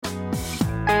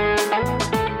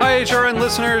HRN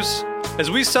listeners.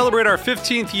 As we celebrate our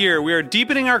 15th year, we are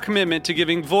deepening our commitment to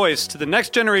giving voice to the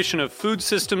next generation of food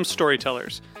systems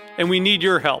storytellers, and we need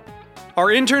your help. Our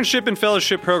internship and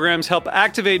fellowship programs help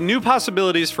activate new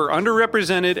possibilities for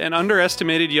underrepresented and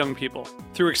underestimated young people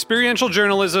through experiential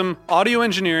journalism, audio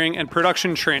engineering, and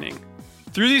production training.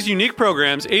 Through these unique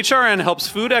programs, HRN helps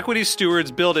food equity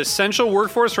stewards build essential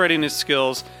workforce readiness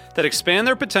skills that expand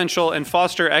their potential and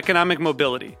foster economic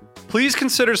mobility. Please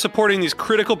consider supporting these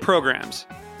critical programs.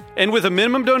 And with a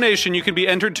minimum donation, you can be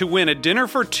entered to win a dinner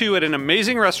for two at an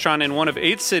amazing restaurant in one of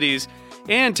 8 cities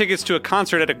and tickets to a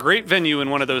concert at a great venue in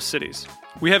one of those cities.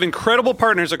 We have incredible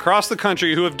partners across the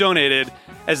country who have donated,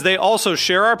 as they also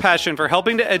share our passion for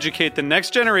helping to educate the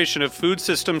next generation of food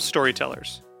systems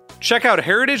storytellers. Check out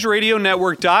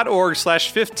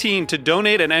heritageradionetwork.org/15 to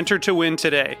donate and enter to win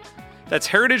today. That's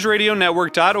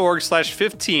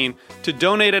heritageradionetwork.org/15 to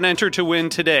donate and enter to win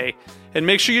today. And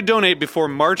make sure you donate before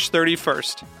March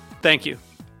 31st. Thank you.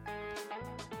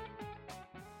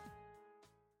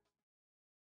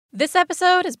 This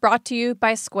episode is brought to you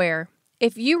by Square.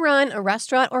 If you run a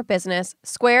restaurant or business,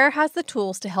 Square has the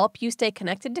tools to help you stay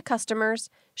connected to customers,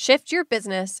 shift your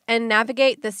business, and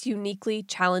navigate this uniquely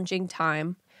challenging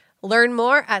time. Learn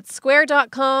more at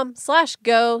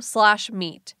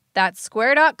square.com/go/meet. That's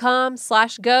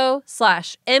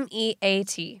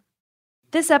square.com/go/MEAT.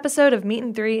 This episode of Meat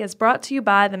and Three is brought to you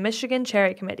by the Michigan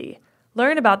Cherry Committee.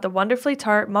 Learn about the wonderfully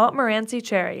tart Montmorency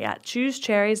cherry at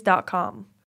choosecherries.com.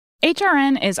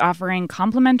 HRN is offering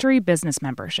complimentary business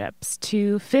memberships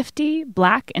to 50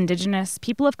 Black, Indigenous,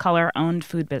 people of color-owned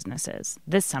food businesses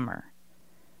this summer.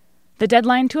 The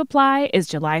deadline to apply is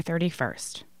July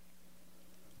 31st.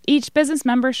 Each business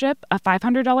membership, a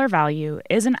 $500 value,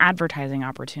 is an advertising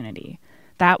opportunity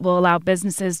that will allow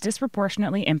businesses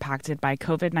disproportionately impacted by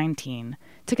COVID-19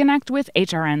 to connect with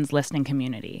HRN's listening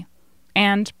community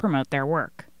and promote their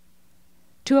work.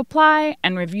 To apply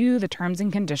and review the terms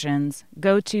and conditions,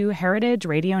 go to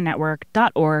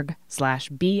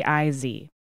heritageradionetwork.org/BIZ.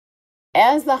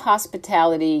 As the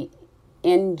hospitality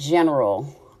in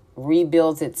general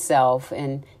rebuilds itself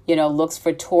and, looks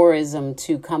for tourism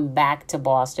to come back to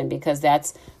Boston, because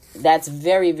that's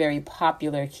very, very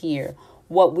popular here.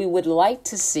 What we would like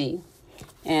to see,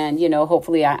 and,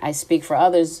 hopefully I speak for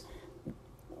others,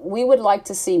 we would like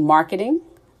to see marketing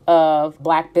of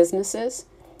Black businesses.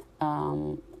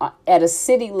 At a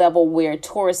city level where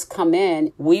tourists come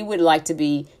in, we would like to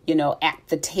be, at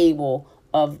the table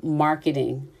of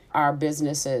marketing our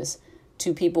businesses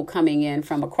to people coming in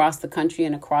from across the country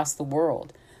and across the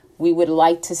world. We would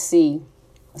like to see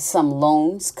some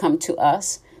loans come to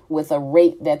us with a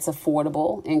rate that's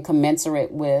affordable and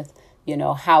commensurate with,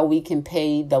 how we can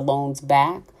pay the loans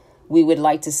back. We would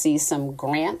like to see some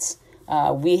grants.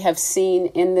 We have seen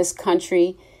in this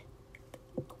country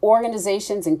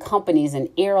organizations and companies and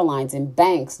airlines and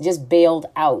banks just bailed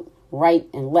out right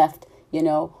and left.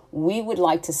 We would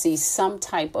like to see some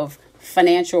type of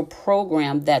financial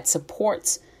program that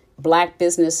supports Black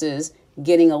businesses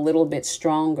getting a little bit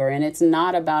stronger. And it's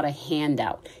not about a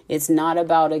handout. It's not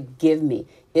about a give me.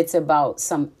 It's about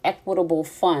some equitable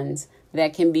funds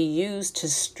that can be used to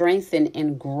strengthen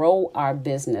and grow our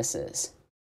businesses.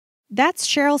 That's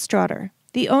Cheryl Strotter,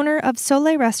 the owner of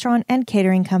Soleil Restaurant and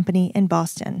Catering Company in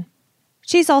Boston.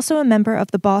 She's also a member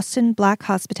of the Boston Black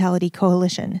Hospitality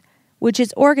Coalition, which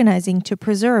is organizing to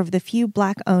preserve the few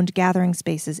Black-owned gathering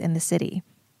spaces in the city.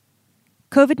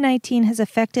 COVID-19 has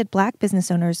affected Black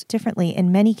business owners differently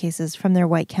in many cases from their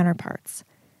white counterparts.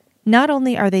 Not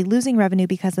only are they losing revenue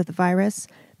because of the virus,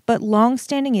 but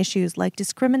long-standing issues like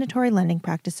discriminatory lending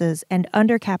practices and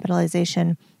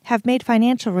undercapitalization have made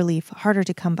financial relief harder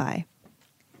to come by.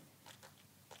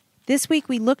 This week,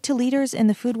 we look to leaders in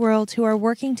the food world who are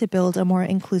working to build a more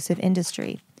inclusive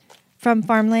industry. From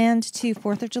farmland to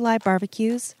 4th of July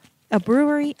barbecues, a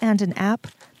brewery, and an app,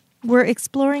 we're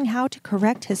exploring how to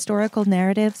correct historical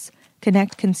narratives,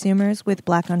 connect consumers with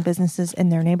Black-owned businesses in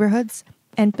their neighborhoods,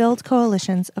 and build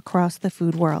coalitions across the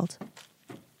food world.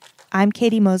 I'm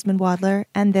Katie Mosman-Wadler,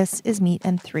 and this is Meat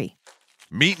and Three.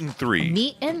 Meat and Three.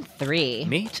 Meat and Three.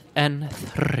 Meat and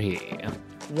Three.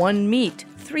 One meat,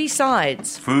 three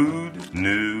sides. Food,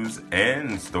 news,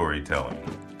 and storytelling.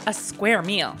 A square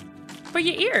meal for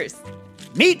your ears.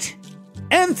 Meat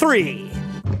and Three.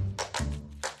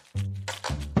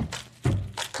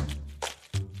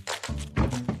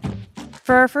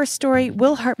 For our first story,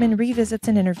 Will Hartman revisits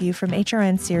an interview from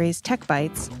HRN series Tech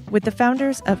Bites with the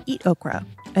founders of Eat Okra,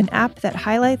 an app that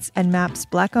highlights and maps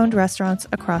Black-owned restaurants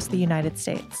across the United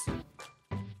States.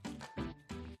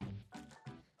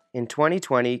 In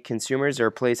 2020, consumers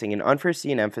are placing an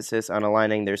unforeseen emphasis on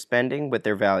aligning their spending with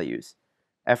their values.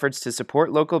 efforts to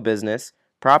support local business,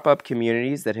 prop up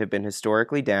communities that have been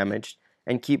historically damaged,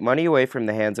 and keep money away from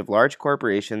the hands of large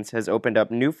corporations has opened up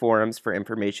new forums for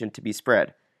information to be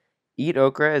spread. Eat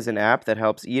Okra is an app that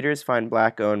helps eaters find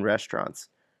Black-owned restaurants.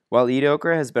 While Eat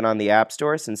Okra has been on the App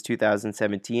Store since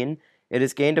 2017, it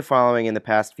has gained a following in the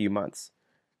past few months.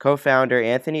 Co-founder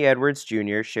Anthony Edwards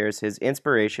Jr. shares his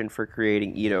inspiration for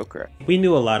creating Eat Okra. We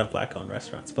knew a lot of Black-owned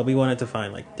restaurants, but we wanted to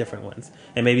find different ones,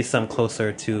 and maybe some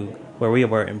closer to where we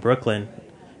were in Brooklyn,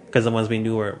 because the ones we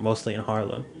knew were mostly in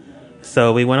Harlem.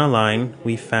 So we went online,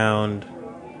 we found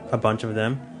a bunch of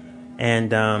them,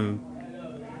 and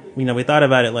we thought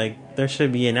about it there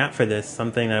should be an app for this,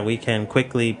 something that we can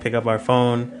quickly pick up our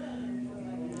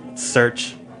phone,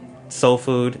 search soul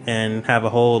food, and have a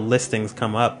whole listings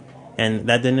come up, and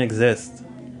that didn't exist.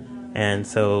 And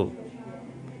so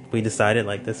we decided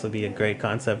this would be a great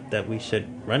concept that we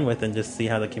should run with and just see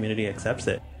how the community accepts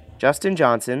it. Justin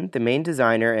Johnson, the main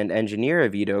designer and engineer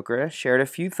of Eat Okra, shared a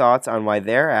few thoughts on why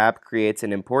their app creates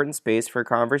an important space for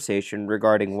conversation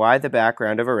regarding why the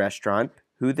background of a restaurant,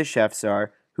 who the chefs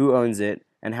are, who owns it,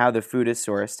 and how the food is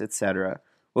sourced, etc.,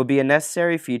 will be a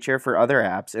necessary feature for other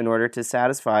apps in order to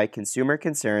satisfy consumer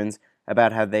concerns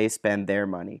about how they spend their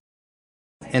money.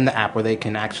 In the app where they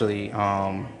can actually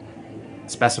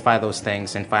specify those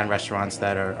things and find restaurants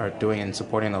that are doing and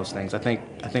supporting those things. I think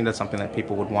that's something that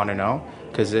people would want to know,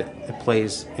 because it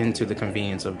plays into the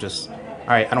convenience of just, all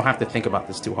right, I don't have to think about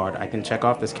this too hard. I can check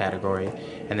off this category,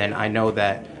 and then I know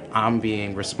that I'm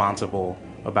being responsible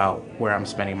about where I'm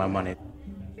spending my money.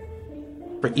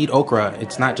 For Eat Okra,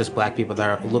 it's not just Black people that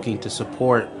are looking to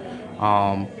support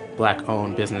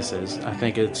Black-owned businesses. I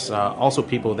think it's also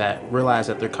people that realize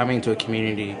that they're coming to a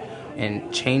community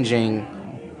and changing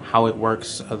how it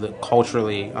works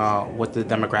culturally, what the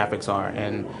demographics are.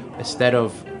 And instead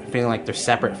of feeling like they're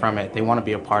separate from it, they want to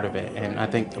be a part of it. And I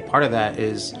think a part of that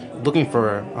is looking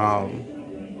for,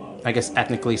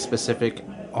 ethnically specific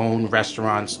owned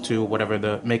restaurants to whatever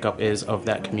the makeup is of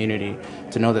that community,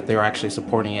 to know that they're actually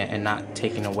supporting it and not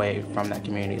taking away from that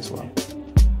community as well.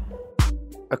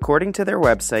 According to their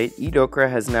website, Eat Okra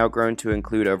has now grown to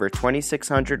include over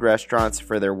 2,600 restaurants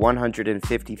for their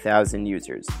 150,000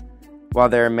 users. While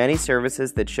there are many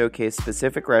services that showcase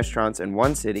specific restaurants in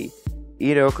one city,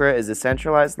 Eat Okra is a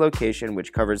centralized location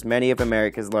which covers many of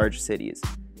America's large cities.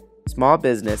 Small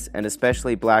business, and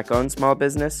especially Black-owned small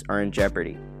business, are in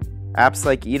jeopardy. Apps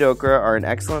like Eat Okra are an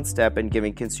excellent step in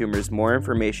giving consumers more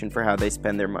information for how they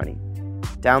spend their money.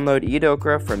 Download Eat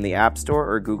Okra from the App Store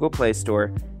or Google Play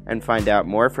Store and find out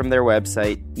more from their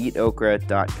website,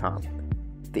 eatokra.com.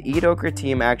 The Eat Okra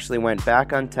team actually went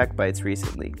back on Tech Bites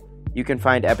recently. You can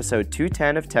find episode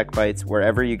 210 of Tech Bites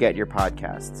wherever you get your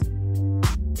podcasts.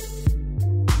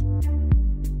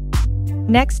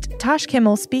 Next, Tosh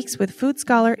Kimmel speaks with food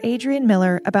scholar Adrian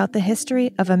Miller about the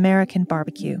history of American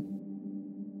barbecue.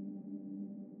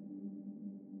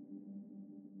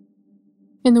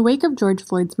 In the wake of George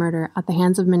Floyd's murder at the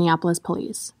hands of Minneapolis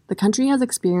police, the country has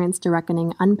experienced a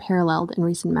reckoning unparalleled in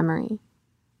recent memory.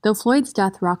 Though Floyd's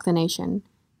death rocked the nation,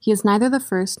 he is neither the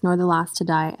first nor the last to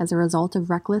die as a result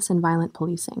of reckless and violent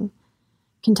policing.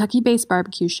 Kentucky-based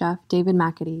barbecue chef David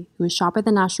McAtee, who was shot by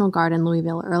the National Guard in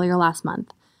Louisville earlier last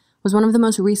month, was one of the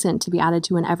most recent to be added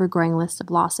to an ever-growing list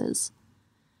of losses.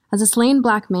 As a slain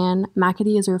Black man,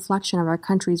 McAtee is a reflection of our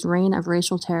country's reign of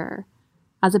racial terror.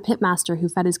 As a pitmaster who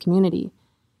fed his community,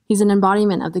 he's an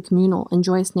embodiment of the communal and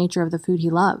joyous nature of the food he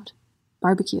loved,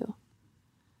 barbecue.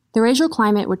 The racial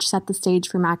climate which set the stage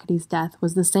for McAtee's death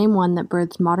was the same one that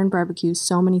birthed modern barbecue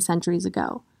so many centuries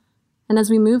ago. And as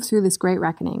we move through this great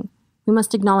reckoning, we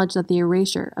must acknowledge that the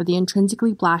erasure of the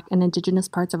intrinsically Black and Indigenous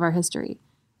parts of our history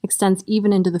extends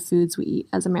even into the foods we eat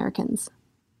as Americans.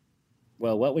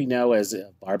 Well, what we know as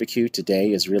barbecue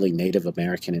today is really Native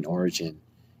American in origin.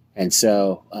 And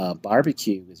so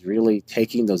barbecue is really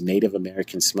taking those Native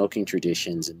American smoking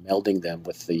traditions and melding them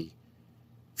with the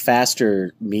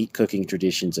faster meat cooking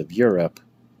traditions of Europe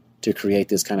to create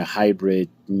this kind of hybrid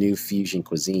new fusion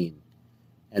cuisine.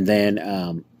 And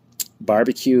then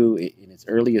barbecue in its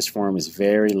earliest form is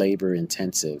very labor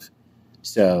intensive.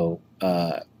 So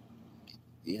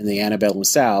in the antebellum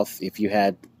South, if you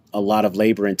had a lot of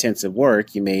labor intensive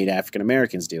work, you made African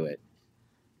Americans do it.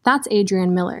 That's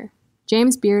Adrian Miller,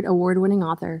 James Beard award-winning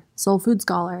author, soul food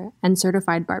scholar, and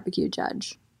certified barbecue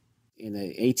judge. In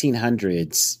the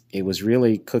 1800s, it was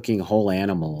really cooking whole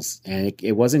animals, and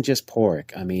it wasn't just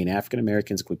pork. I mean, African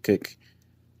Americans would cook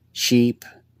sheep,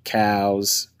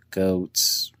 cows,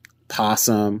 goats,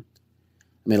 possum.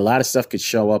 I mean, a lot of stuff could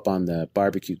show up on the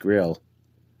barbecue grill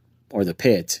or the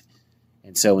pit.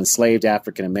 And so enslaved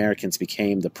African Americans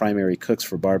became the primary cooks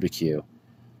for barbecue.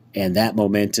 And that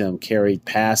momentum carried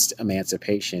past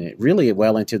emancipation, really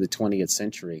well into the 20th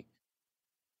century.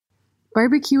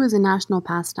 Barbecue is a national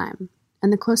pastime,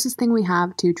 and the closest thing we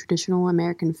have to traditional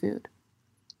American food.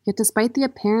 Yet despite the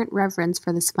apparent reverence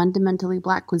for this fundamentally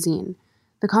Black cuisine,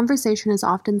 the conversation is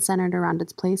often centered around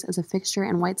its place as a fixture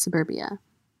in white suburbia.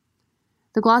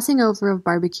 The glossing over of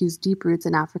barbecue's deep roots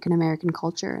in African American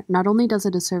culture not only does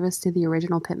a disservice to the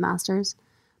original pitmasters,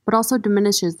 but also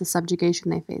diminishes the subjugation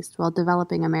they faced while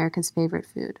developing America's favorite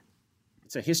food.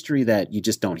 It's a history that you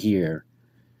just don't hear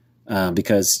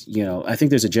because, I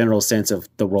think there's a general sense of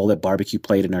the role that barbecue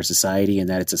played in our society and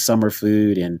that it's a summer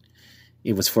food and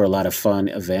it was for a lot of fun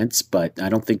events, but I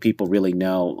don't think people really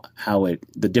know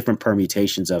the different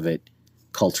permutations of it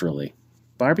culturally.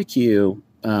 Barbecue,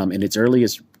 in its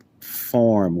earliest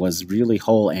form, was really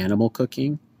whole animal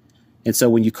cooking. And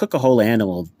so when you cook a whole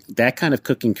animal, that kind of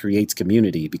cooking creates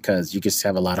community because you just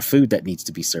have a lot of food that needs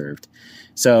to be served.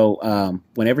 So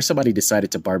whenever somebody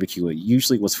decided to barbecue, it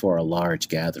usually was for a large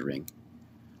gathering,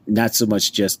 not so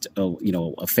much just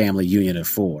a family union of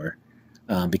four,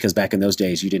 because back in those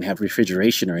days you didn't have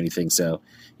refrigeration or anything. So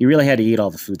you really had to eat all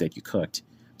the food that you cooked.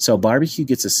 So barbecue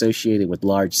gets associated with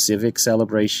large civic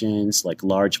celebrations, like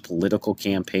large political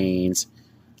campaigns,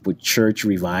 with church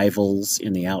revivals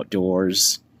in the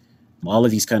outdoors. All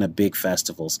of these kind of big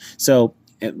festivals. So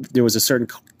there was a certain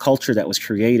culture that was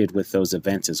created with those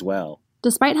events as well.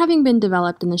 Despite having been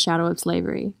developed in the shadow of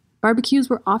slavery, barbecues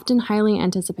were often highly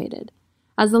anticipated,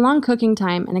 as the long cooking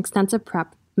time and extensive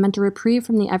prep meant a reprieve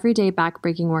from the everyday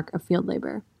back-breaking work of field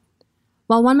labor.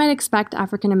 While one might expect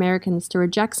African Americans to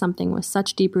reject something with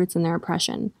such deep roots in their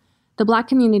oppression, the Black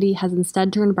community has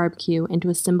instead turned barbecue into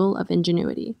a symbol of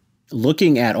ingenuity.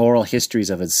 Looking at oral histories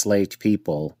of enslaved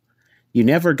people, you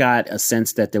never got a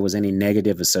sense that there was any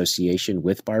negative association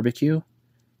with barbecue.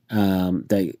 Even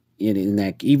in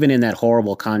that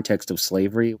horrible context of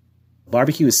slavery,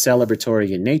 barbecue is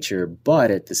celebratory in nature,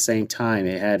 but at the same time,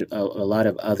 it had a lot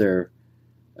of other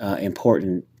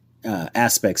important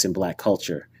aspects in Black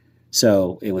culture.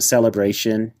 So it was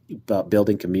celebration, about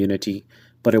building community,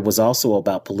 but it was also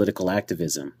about political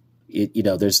activism.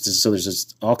 There's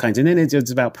just all kinds, and then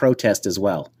it's about protest as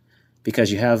well.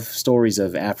 Because you have stories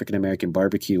of African American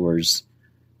barbecuers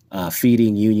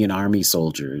feeding Union Army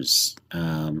soldiers,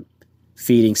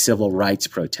 feeding civil rights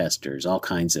protesters, all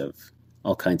kinds of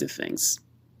things.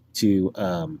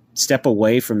 To step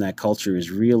away from that culture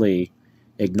is really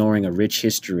ignoring a rich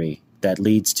history that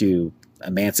leads to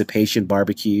emancipation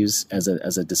barbecues as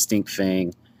a distinct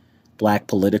thing, Black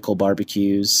political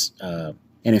barbecues,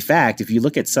 and in fact, if you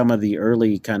look at some of the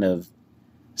early kind of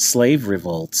slave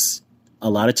revolts, a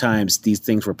lot of times these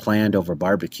things were planned over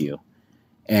barbecue.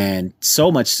 And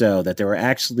so much so that there were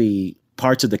actually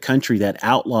parts of the country that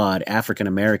outlawed African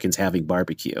Americans having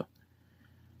barbecue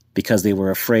because they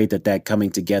were afraid that coming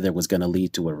together was going to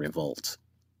lead to a revolt.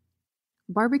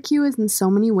 Barbecue is in so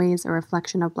many ways a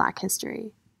reflection of Black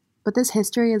history, but this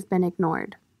history has been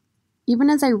ignored.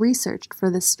 Even as I researched for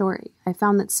this story, I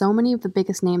found that so many of the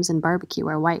biggest names in barbecue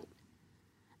are white.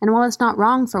 And while it's not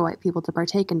wrong for white people to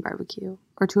partake in barbecue,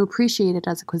 or to appreciate it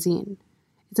as a cuisine,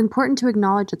 it's important to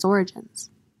acknowledge its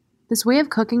origins. This way of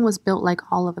cooking was built like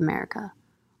all of America,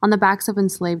 on the backs of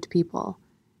enslaved people,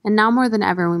 and now more than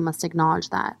ever we must acknowledge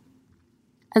that.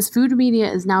 As food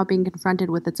media is now being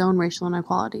confronted with its own racial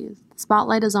inequalities, the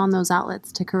spotlight is on those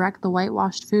outlets to correct the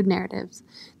whitewashed food narratives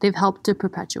they've helped to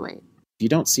perpetuate. You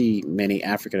don't see many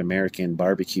African American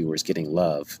barbecuers getting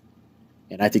love,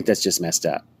 and I think that's just messed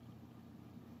up.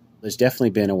 There's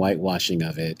definitely been a whitewashing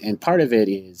of it. And part of it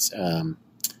is,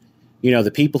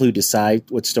 the people who decide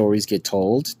what stories get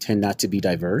told tend not to be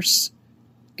diverse.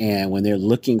 And when they're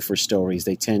looking for stories,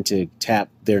 they tend to tap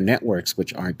their networks,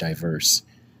 which aren't diverse.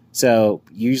 So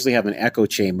you usually have an echo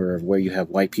chamber of where you have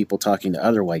white people talking to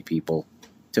other white people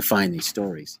to find these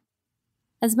stories.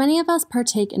 As many of us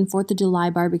partake in 4th of July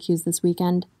barbecues this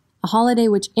weekend, a holiday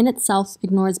which in itself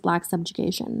ignores Black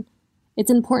subjugation,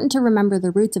 it's important to remember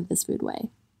the roots of this foodway.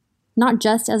 Not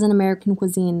just as an American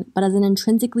cuisine, but as an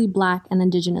intrinsically Black and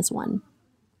Indigenous one.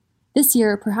 This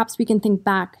year, perhaps we can think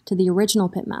back to the original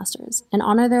pitmasters and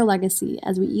honor their legacy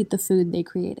as we eat the food they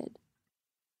created.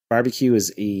 Barbecue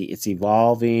it's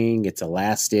evolving, it's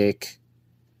elastic,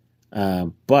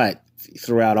 but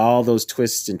throughout all those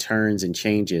twists and turns and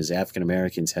changes, African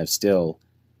Americans have still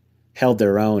held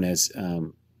their own as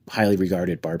highly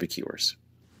regarded barbecuers.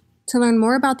 To learn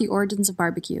more about the origins of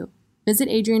barbecue, visit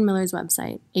Adrian Miller's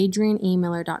website,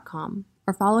 adrianemiller.com,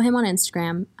 or follow him on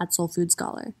Instagram at Soul Food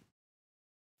Scholar.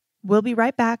 We'll be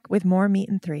right back with more Meat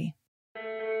in 3.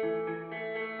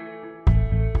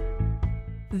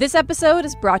 This episode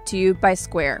is brought to you by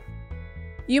Square.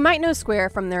 You might know Square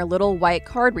from their little white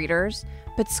card readers,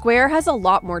 but Square has a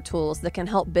lot more tools that can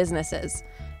help businesses,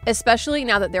 especially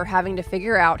now that they're having to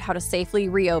figure out how to safely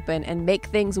reopen and make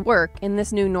things work in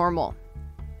this new normal.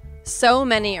 So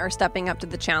many are stepping up to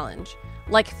the challenge,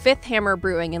 like Fifth Hammer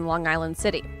Brewing in Long Island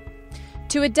City.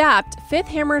 To adapt, Fifth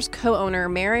Hammer's co-owner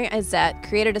Mary Izette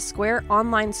created a Square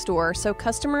online store so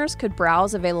customers could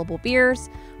browse available beers,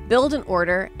 build an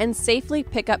order, and safely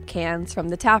pick up cans from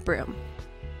the tap room.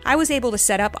 I was able to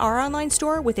set up our online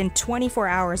store within 24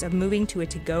 hours of moving to a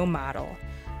to-go model.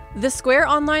 The Square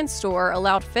online store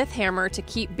allowed Fifth Hammer to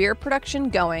keep beer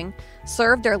production going,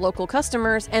 serve their local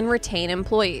customers, and retain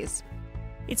employees.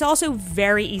 It's also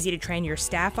very easy to train your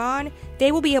staff on.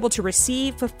 They will be able to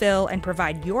receive, fulfill, and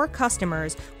provide your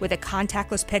customers with a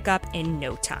contactless pickup in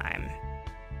no time.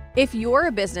 If you're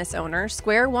a business owner,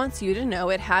 Square wants you to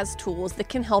know it has tools that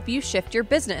can help you shift your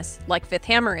business, like Fifth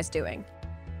Hammer is doing.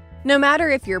 No matter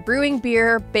if you're brewing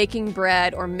beer, baking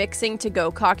bread, or mixing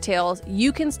to-go cocktails,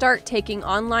 you can start taking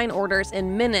online orders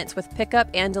in minutes with pickup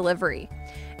and delivery.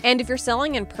 And if you're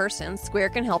selling in person, Square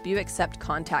can help you accept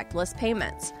contactless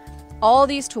payments. All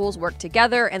these tools work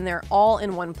together and they're all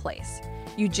in one place.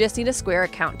 You just need a Square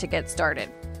account to get started.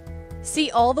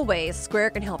 See all the ways Square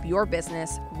can help your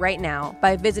business right now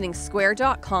by visiting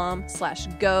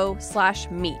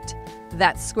square.com/go/meet.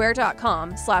 That's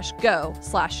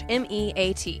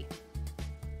square.com/go/MEAT.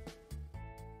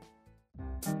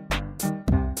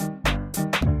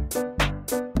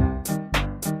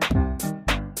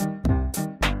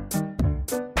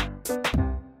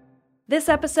 This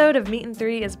episode of Meat and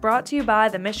Three is brought to you by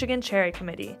the Michigan Cherry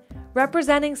Committee,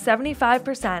 representing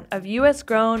 75% of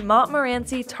U.S.-grown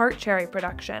Montmorency tart cherry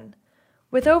production.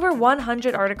 With over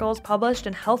 100 articles published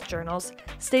in health journals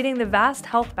stating the vast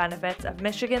health benefits of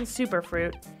Michigan's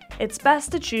superfruit, it's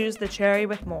best to choose the cherry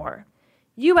with more.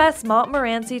 U.S.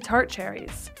 Montmorency tart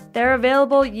cherries. They're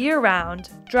available year-round,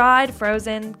 dried,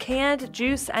 frozen, canned,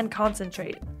 juice, and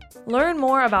concentrate. Learn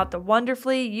more about the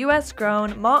wonderfully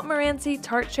U.S.-grown Montmorency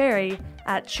tart cherry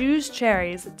at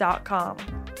choosecherries.com.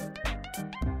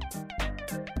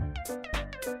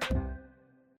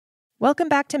 Welcome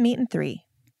back to Meat and Three.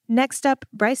 Next up,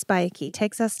 Bryce Bayeke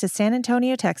takes us to San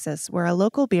Antonio, Texas, where a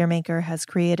local beer maker has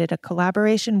created a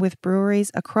collaboration with breweries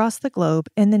across the globe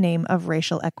in the name of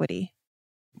racial equity.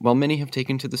 While many have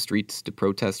taken to the streets to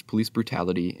protest police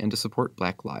brutality and to support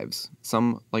Black lives,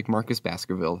 some, like Marcus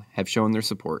Baskerville, have shown their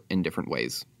support in different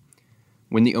ways.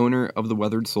 When the owner of the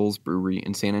Weathered Souls Brewery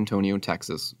in San Antonio,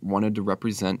 Texas, wanted to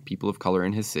represent people of color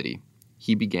in his city,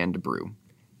 he began to brew.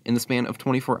 In the span of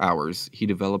 24 hours, he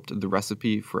developed the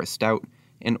recipe for a stout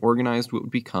and organized what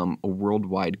would become a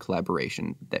worldwide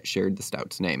collaboration that shared the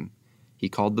stout's name. He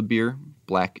called the beer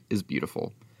Black is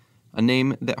Beautiful, a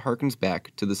name that harkens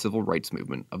back to the civil rights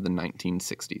movement of the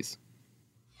 1960s.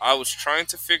 I was trying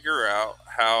to figure out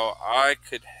how I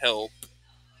could help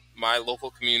my local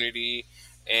community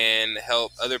and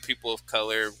help other people of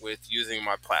color with using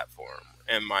my platform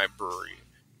and my brewery.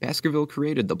 Baskerville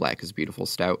created the Black is Beautiful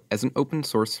Stout as an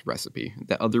open-source recipe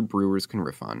that other brewers can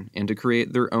riff on and to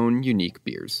create their own unique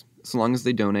beers, so long as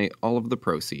they donate all of the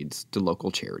proceeds to local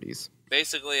charities.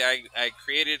 Basically, I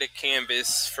created a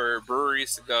canvas for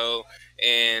breweries to go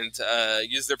and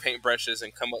use their paintbrushes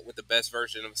and come up with the best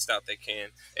version of a stout they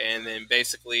can. And then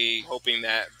basically hoping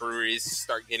that breweries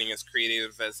start getting as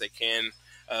creative as they can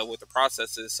with the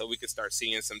processes so we can start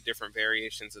seeing some different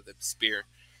variations of this beer.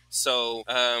 So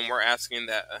we're asking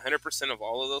that 100% of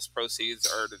all of those proceeds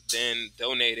are then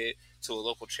donated to a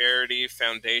local charity,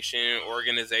 foundation,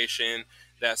 organization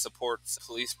that supports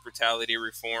police brutality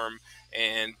reform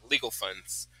and legal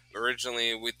funds.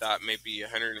 Originally, we thought maybe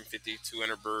 150,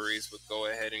 200 breweries would go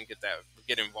ahead and get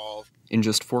involved. In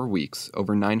just 4 weeks,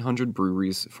 over 900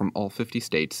 breweries from all 50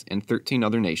 states and 13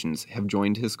 other nations have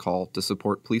joined his call to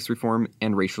support police reform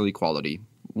and racial equality,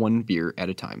 one beer at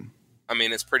a time. I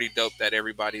mean, it's pretty dope that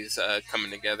everybody's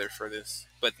coming together for this.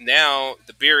 But now,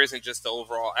 the beer isn't just the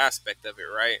overall aspect of it,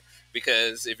 right?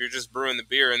 Because if you're just brewing the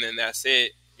beer and then that's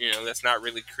it, that's not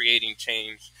really creating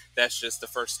change. That's just the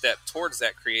first step towards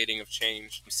that creating of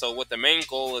change. So what the main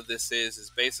goal of this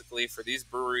is basically for these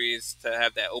breweries to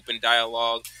have that open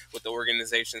dialogue with the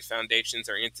organizations, foundations,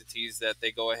 or entities that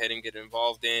they go ahead and get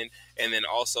involved in, and then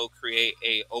also create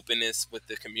a openness with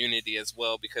the community as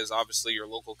well, because obviously your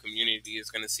local community is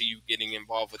going to see you getting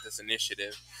involved with this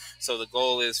initiative. So the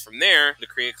goal is from there to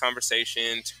create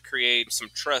conversation, to create some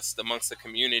trust amongst the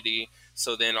community,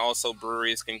 so then also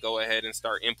breweries can go ahead and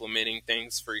start implementing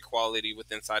things for equality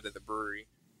within inside of the brewery.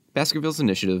 Baskerville's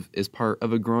initiative is part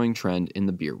of a growing trend in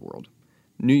the beer world.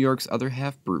 New York's Other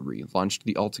Half Brewery launched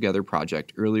the Altogether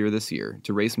Project earlier this year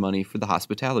to raise money for the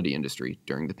hospitality industry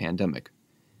during the pandemic.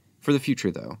 For the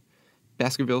future, though,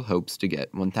 Baskerville hopes to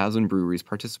get 1,000 breweries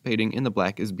participating in the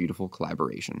Black is Beautiful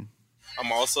collaboration.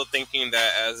 I'm also thinking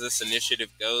that as this initiative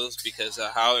goes, because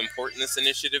of how important this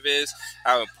initiative is,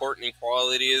 how important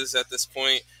equality is at this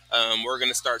point, we're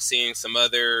going to start seeing some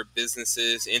other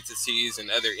businesses, entities, and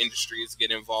other industries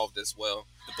get involved as well.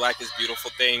 The Black is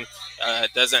Beautiful thing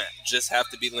doesn't just have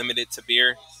to be limited to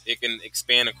beer. It can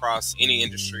expand across any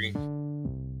industry.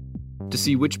 To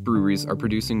see which breweries are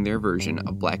producing their version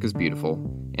of Black is Beautiful,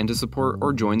 and to support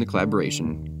or join the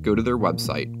collaboration, go to their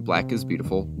website,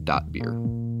 blackisbeautiful.beer.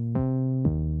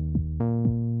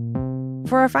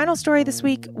 For our final story this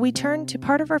week, we turn to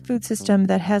part of our food system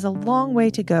that has a long way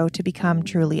to go to become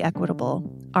truly equitable,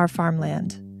 our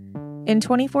farmland. In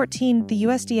 2014, the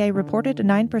USDA reported a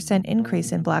 9%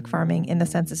 increase in black farming in the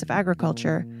Census of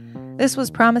Agriculture. This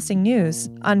was promising news.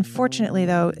 Unfortunately,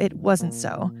 though, it wasn't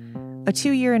so. A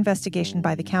 2-year investigation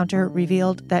by the counter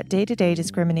revealed that day-to-day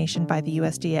discrimination by the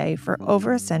USDA for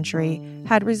over a century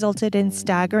had resulted in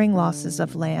staggering losses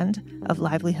of land, of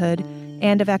livelihood,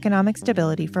 and of economic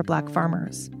stability for black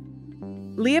farmers.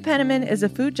 Leah Penniman is a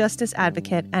food justice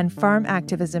advocate and farm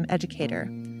activism educator.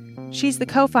 She's the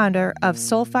co-founder of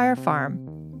Soulfire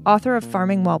Farm, author of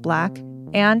Farming While Black,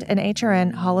 and an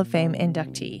HRN Hall of Fame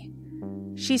inductee.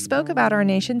 She spoke about our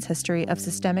nation's history of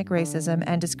systemic racism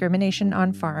and discrimination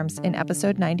on farms in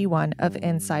episode 91 of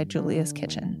Inside Julia's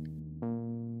Kitchen.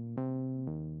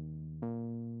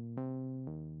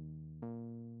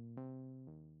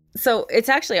 So it's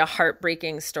actually a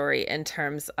heartbreaking story in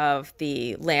terms of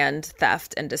the land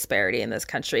theft and disparity in this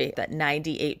country, that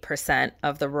 98%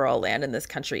 of the rural land in this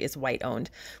country is white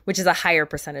owned, which is a higher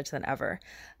percentage than ever.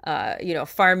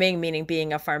 Farming, meaning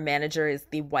being a farm manager, is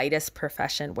the whitest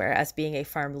profession, whereas being a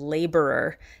farm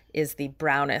laborer is the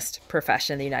brownest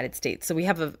profession in the United States. So we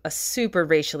have a super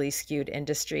racially skewed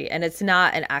industry, and it's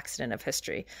not an accident of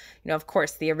history. Of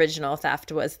course, the original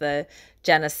theft was the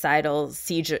genocidal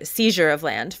seizure of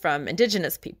land from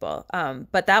indigenous people.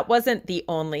 But that wasn't the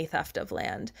only theft of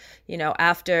land.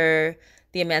 After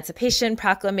the Emancipation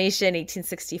Proclamation,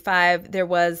 1865, there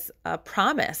was a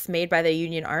promise made by the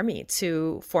Union Army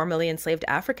to formerly enslaved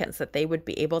Africans that they would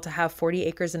be able to have 40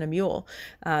 acres and a mule,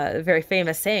 a very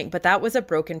famous saying. But that was a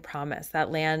broken promise. That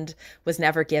land was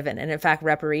never given. And in fact,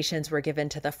 reparations were given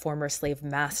to the former slave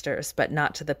masters, but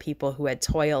not to the people who had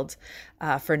toiled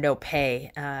for no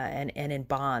pay and in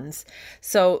bonds.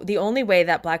 So the only way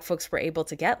that Black folks were able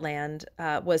to get land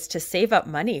was to save up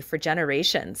money for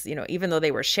generations. Even though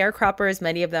they were sharecroppers,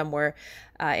 many of them were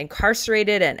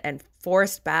incarcerated and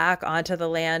forced back onto the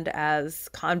land as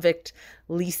convict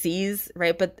lessees,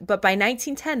 right? But by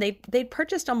 1910, they'd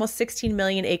purchased almost 16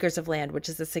 million acres of land, which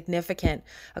is a significant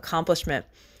accomplishment.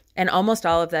 And almost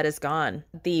all of that is gone.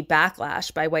 The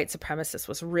backlash by white supremacists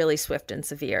was really swift and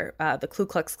severe. The Ku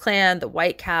Klux Klan, the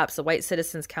White Caps, the White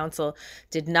Citizens Council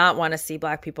did not want to see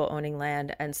Black people owning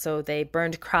land. And so they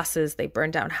burned crosses, they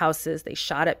burned down houses, they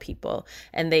shot at people,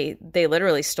 and they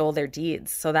literally stole their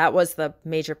deeds. So that was the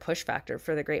major push factor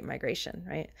for the Great Migration,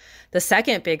 right? The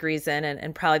second big reason,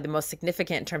 and probably the most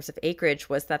significant in terms of acreage,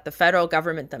 was that the federal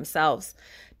government themselves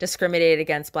discriminated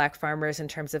against Black farmers in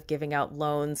terms of giving out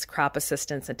loans, crop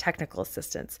assistance, and technical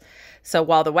assistance. So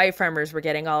while the white farmers were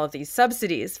getting all of these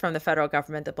subsidies from the federal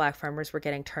government, the Black farmers were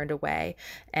getting turned away.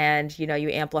 And, you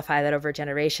amplify that over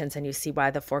generations and you see why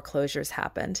the foreclosures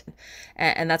happened.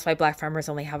 And that's why Black farmers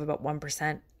only have about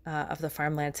 1% of the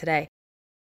farmland today.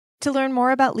 To learn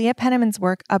more about Leah Penniman's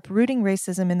work uprooting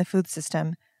racism in the food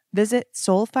system, visit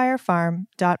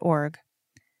soulfirefarm.org.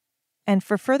 And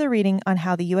for further reading on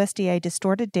how the USDA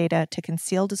distorted data to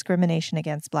conceal discrimination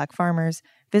against Black farmers,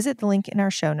 visit the link in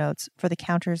our show notes for the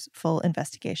counter's full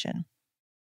investigation.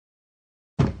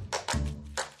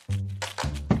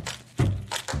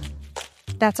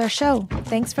 That's our show.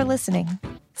 Thanks for listening.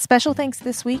 Special thanks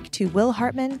this week to Will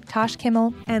Hartman, Tosh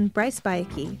Kimmel, and Bryce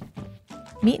Bayeki.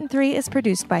 Meat and Three is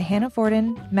produced by Hannah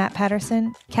Forden, Matt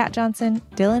Patterson, Kat Johnson,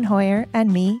 Dylan Hoyer,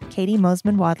 and me, Katie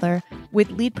Mosman-Wadler, with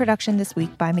lead production this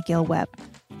week by McGill Webb.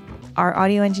 Our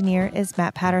audio engineer is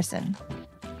Matt Patterson.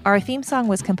 Our theme song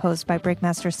was composed by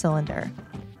Breakmaster Cylinder.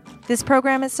 This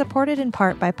program is supported in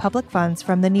part by public funds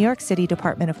from the New York City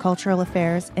Department of Cultural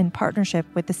Affairs in partnership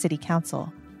with the City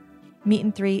Council. Meat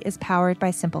and Three is powered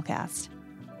by Simplecast.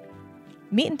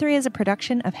 Meat and Three is a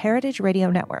production of Heritage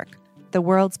Radio Network, the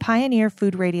world's pioneer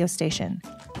food radio station.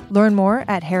 Learn more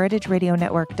at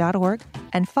heritageradionetwork.org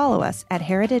and follow us at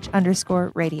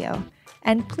heritage_radio.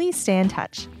 And please stay in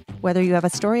touch. Whether you have a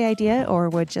story idea or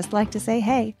would just like to say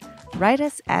hey, Write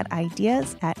us at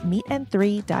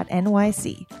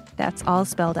ideas@meetand3.nyc. That's all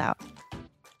spelled out.